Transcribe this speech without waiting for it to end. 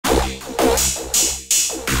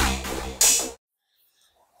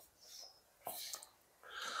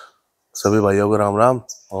सभी भाइयों को राम राम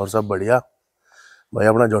और सब बढ़िया। भाई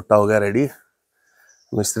अपना जोटा हो गया रेडी,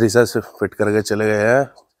 मिस्त्री से फिट करके चले गए हैं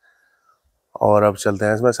और अब चलते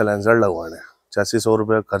हैं इसमें सलेंसर लगवाने। 8600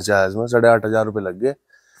 रुपये खर्चा है इसमें, 8500 रुपये लग गए,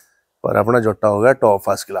 पर अपना जोटा हो गया टॉप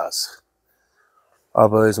फर्स्ट क्लास।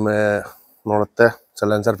 अब इसमें नोड़ते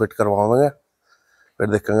सलेंसर फिट करवाएंगे, फिर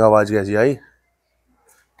देखेंगे आवाज़ कैसी आई।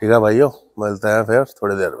 ठीक है भाइयों, मिलते हैं फिर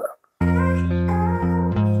थोड़ी देर में।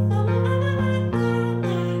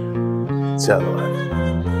 चलो भाई।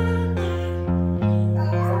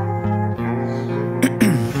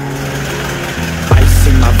 Ice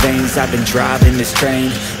in my veins, I've been driving this train.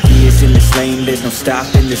 Years in this lane, there's no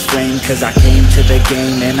stopping this flame. Cause I came to the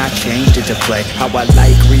game and I changed it to play how I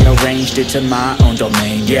like, rearranged it to my own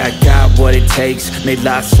domain. Yeah, I got what it takes, made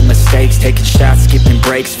lots of mistakes, taking shots, skipping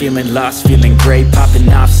breaks, feeling lost, feeling great, popping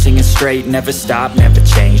off, singing straight, never stopped, never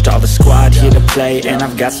changed. All the squad here to play and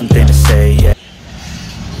I've got something to say, yeah.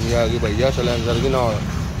 ये आ गई भैया silencer की नाव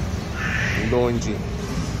 2 इंची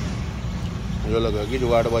जो लगेगी,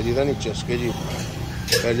 जुगाड़बाजी था नीचे उसके जी,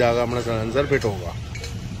 फिर जाकर अपना सलेंसर फिट होगा।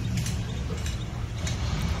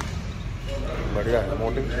 बढ़िया है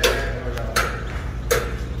मोटी।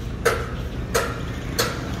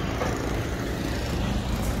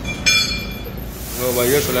 तो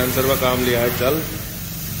भैया सलेंसर का काम लिया है, चल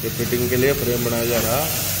ये फिटिंग के लिए फ्रेम बनाया जा रहा,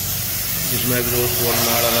 जिसमें एग्जॉस्ट वाला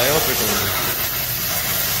नाड़ डाला है वो फिट होगी।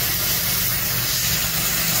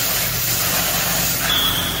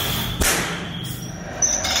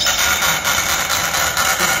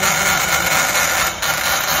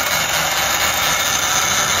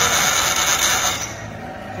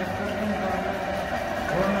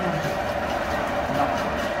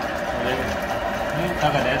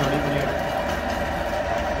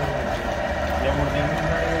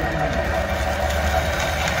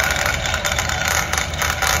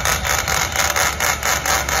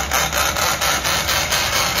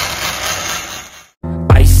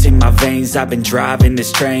 Ice in my veins, I've been driving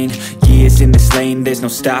this train. Years in this lane, there's no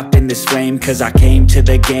stopping this flame. Cause I came to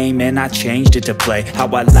the game and I changed it to play how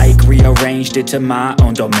I like, rearranged it to my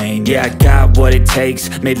own domain. Yeah, I got what it takes,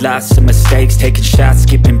 made lots of mistakes, taking shots,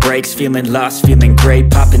 skipping breaks, feeling lost, feeling great,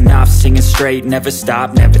 popping off, singing straight, never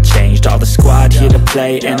stopped, never changed. All the squad here to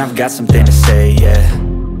play and I've got something to say, yeah.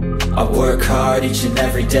 I work hard each and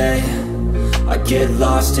every day, I get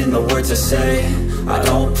lost in the words I say. I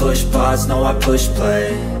don't push pause, no I push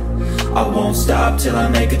play. I won't stop till I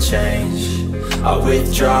make a change. I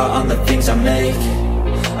withdraw on the things I make,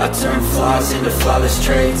 I turn flaws into flawless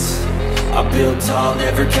traits. I build tall,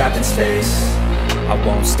 never capped in space. I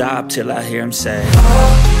won't stop till I hear him say, oh,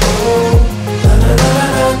 oh, la, la, la, la,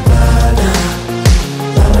 la, la.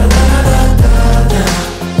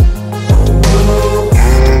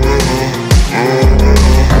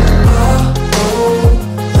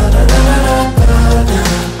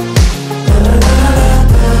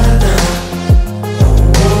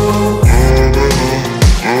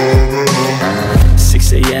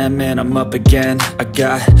 And I'm up again, I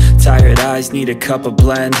got tired eyes, need a cup of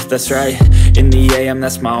blend. That's right, in the AM,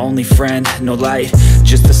 that's my only friend. No light,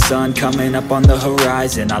 just the sun coming up on the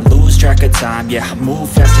horizon. I lose track of time, yeah, I move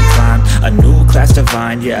fast and climb a new class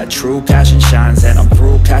divine, yeah, true passion shines. And I'm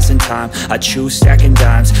through passing time, I choose stacking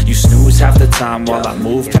dimes. You snooze half the time while I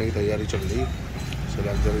move the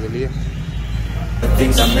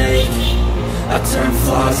things I make, I turn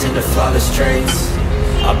flaws into flawless traits.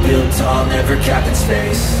 I build tall, never capped in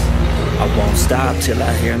space. I won't stop till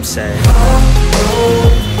I hear him say, oh, oh,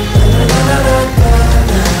 la, la, la, la, la,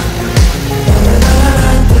 la.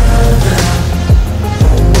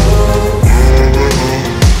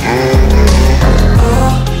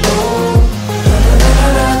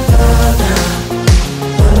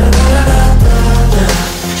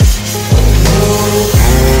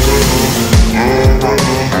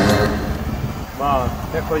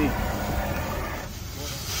 देखो जी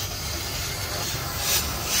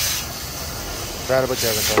tyre बचा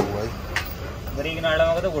का भाई बरीक नाड़ा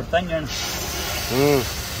में तो घुटता engine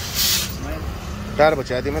tyre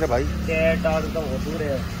बचा थी मेरे भाई टायर तो बहुत दूर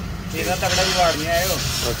है, सीधा तगड़ा भी बाढ़ नहीं आएगा।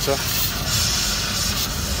 अच्छा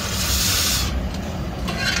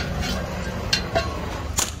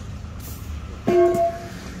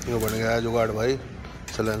ये बन गया जुगाड़ भाई,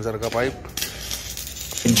 सलेंसर का pipe.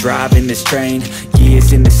 Been driving this train,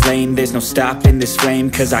 years in this lane, there's no stopping this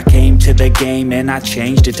flame. Cause I came to the game and I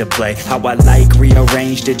changed it to play how I like,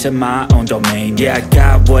 rearranged it to my own domain. Yeah, I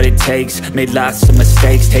got what it takes, made lots of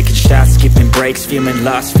mistakes, taking shots, skipping breaks, feeling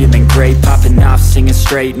lost, feeling great, popping off, singing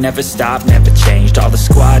straight, never stopped, never changed. All the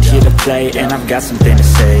squad here to play and I've got something to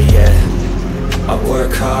say, yeah. I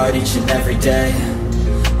work hard each and every day.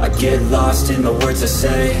 I get lost in the words I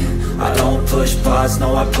say. I don't push pause,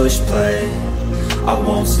 no I push play. I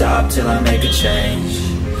won't stop till I make a change.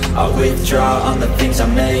 I withdraw on the things I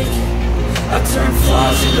make. I turn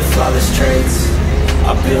flaws into flawless traits.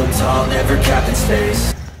 I build tall, never capped in space.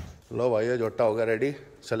 लो भाई ये जोटा हो गया ready.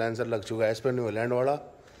 Silencer लग चुका है इस पर, न्यू हॉलैंड वाला।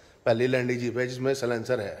 पहली लैंडी जीप है जिसमें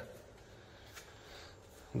सलेंसर है।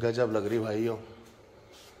 गजब लग रही भाई।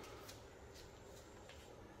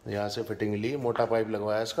 यहाँ से फिटिंग ली, मोटा पाइप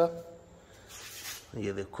लगवाया इसका,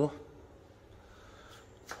 ये देखो।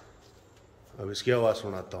 अब इसकी आवाज़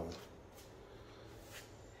सुनाता हूँ।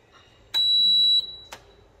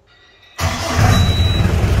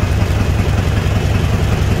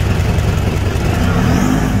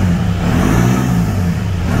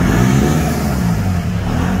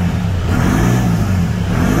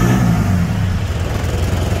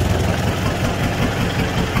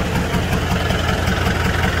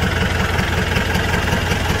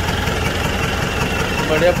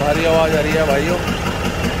 बढ़िया भारी आवाज़ आ रही है भाइयों,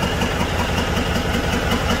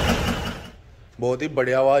 बहुत ही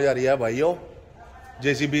बढ़िया आवाज़ आ रही है भाइयों।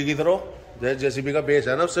 जेसीबी की तरह, जेसीबी का बेस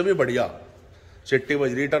है ना उससे भी बढ़िया सिट्टी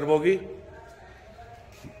बज रही टर्बो की।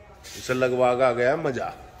 इसे लगवा के आ गया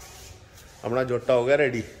मज़ा। अपना जोटा हो गया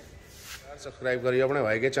रेडी। सब्सक्राइब करिए अपने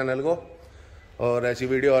भाई के चैनल को, और ऐसी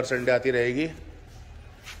वीडियो हर संडे आती रहेगी।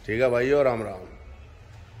 ठीक है भाइयों, राम राम।